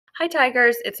Hi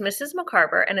Tigers, it's Mrs.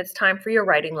 McCarver and it's time for your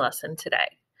writing lesson today.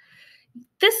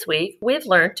 This week we've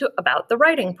learned about the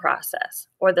writing process,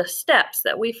 or the steps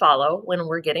that we follow when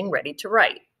we're getting ready to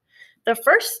write. The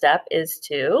first step is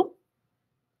to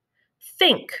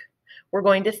think. We're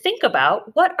going to think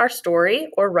about what our story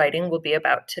or writing will be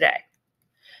about today.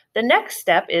 The next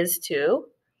step is to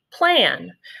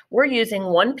plan. We're using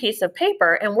one piece of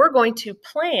paper and we're going to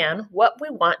plan what we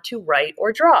want to write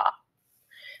or draw.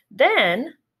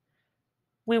 Then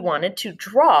we wanted to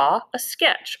draw a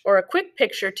sketch or a quick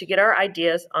picture to get our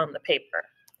ideas on the paper.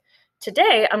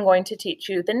 Today, I'm going to teach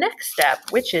you the next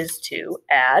step, which is to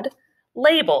add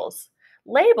labels.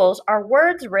 Labels are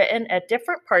words written at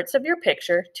different parts of your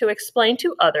picture to explain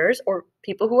to others or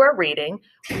people who are reading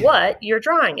what your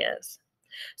drawing is.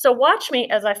 So watch me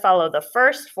as I follow the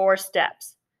first 4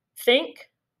 steps. Think,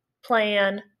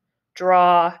 plan,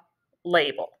 draw,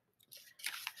 label.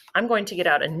 I'm going to get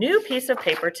out a new piece of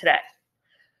paper today.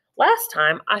 Last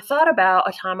time, I thought about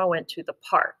a time I went to the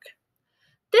park.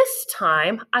 This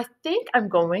time, I think I'm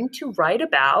going to write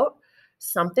about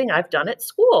something I've done at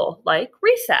school, like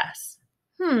recess.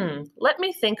 Let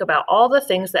me think about all the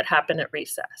things that happened at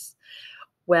recess.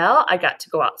 Well, I got to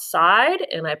go outside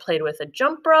and I played with a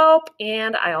jump rope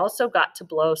and I also got to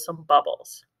blow some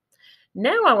bubbles.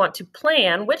 Now I want to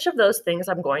plan which of those things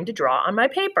I'm going to draw on my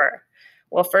paper.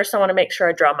 Well, first I want to make sure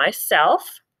I draw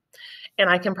myself. And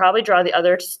I can probably draw the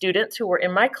other students who were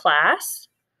in my class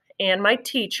and my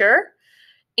teacher.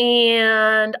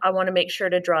 And I want to make sure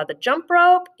to draw the jump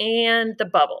rope and the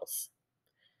bubbles.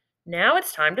 Now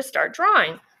it's time to start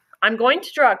drawing. I'm going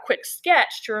to draw a quick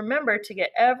sketch to remember to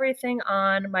get everything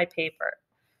on my paper.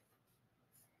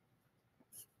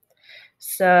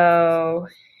 So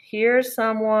here's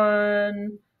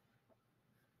someone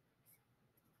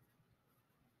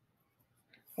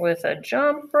with a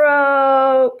jump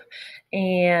rope,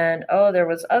 and there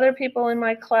was other people in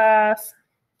my class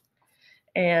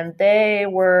and they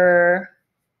were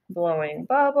blowing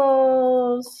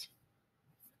bubbles.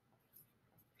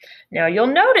 Now you'll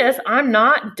notice I'm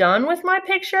not done with my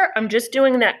picture. I'm just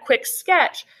doing that quick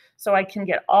sketch so I can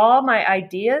get all my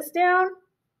ideas down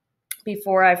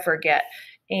before I forget.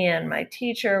 And my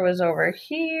teacher was over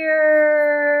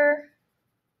here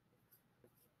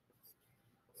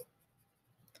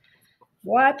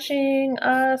watching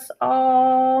us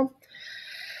all.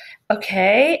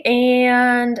 Okay,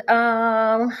 and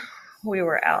we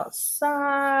were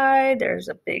outside. There's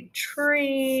a big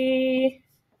tree.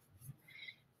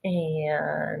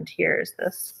 And here's the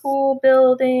school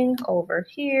building over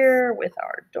here with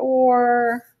our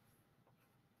door.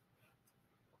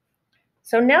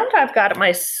 So now that I've got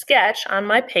my sketch on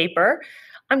my paper,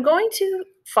 I'm going to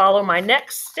follow my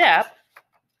next step,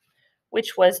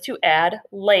 which was to add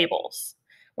labels.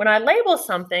 When I label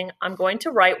something, I'm going to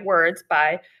write words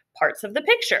by parts of the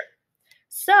picture.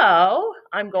 So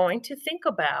I'm going to think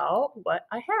about what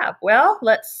I have. Well,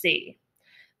 let's see.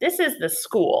 This is the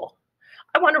school.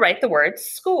 I want to write the word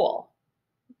school.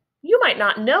 You might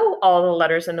not know all the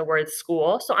letters in the word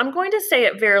school, so I'm going to say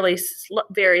it very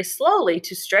slowly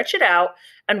to stretch it out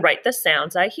and write the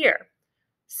sounds I hear.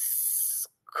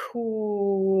 School.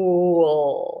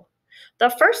 The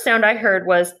first sound I heard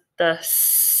was the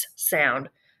S sound.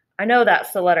 I know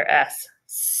that's the letter S.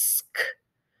 Sk.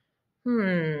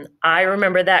 I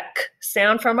remember that K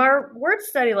sound from our word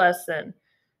study lesson.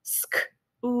 Sk.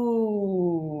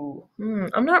 Ooh.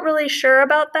 I'm not really sure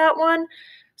about that one.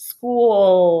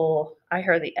 School. I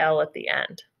heard the L at the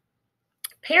end.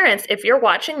 Parents, if you're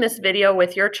watching this video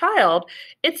with your child,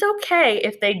 it's okay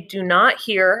if they do not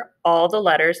hear all the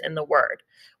letters in the word.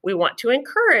 We want to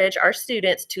encourage our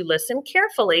students to listen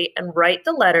carefully and write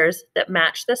the letters that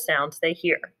match the sounds they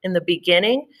hear in the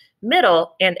beginning,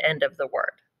 middle, and end of the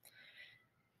word.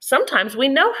 Sometimes we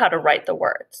know how to write the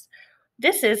words.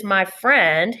 This is my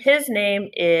friend. His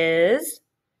name is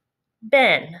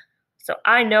Ben. So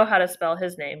I know how to spell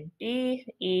his name,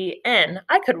 B-E-N.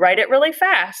 I could write it really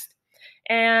fast.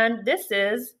 And this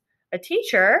is a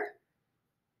teacher,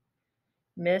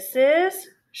 Mrs.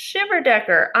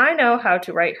 Shiverdecker. I know how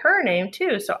to write her name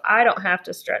too, so I don't have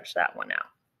to stretch that one out.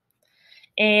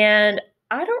 And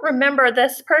I don't remember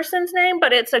this person's name,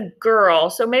 but it's a girl.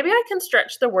 So maybe I can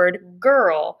stretch the word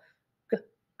girl.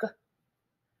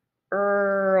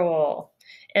 Girl.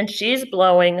 And she's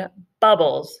blowing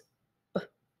bubbles.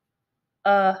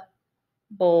 Bubbles.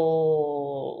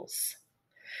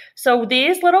 So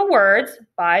these little words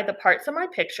by the parts of my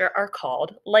picture are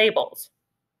called labels.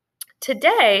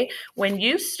 Today, when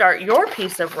you start your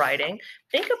piece of writing,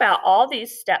 think about all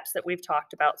these steps that we've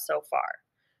talked about so far.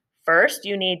 First,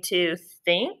 you need to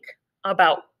think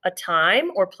about a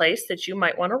time or place that you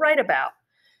might want to write about.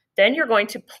 Then you're going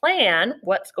to plan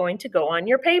what's going to go on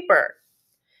your paper.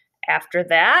 After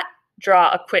that, draw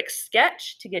a quick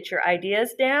sketch to get your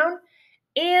ideas down.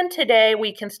 And today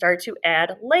we can start to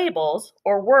add labels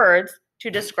or words to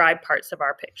describe parts of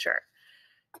our picture.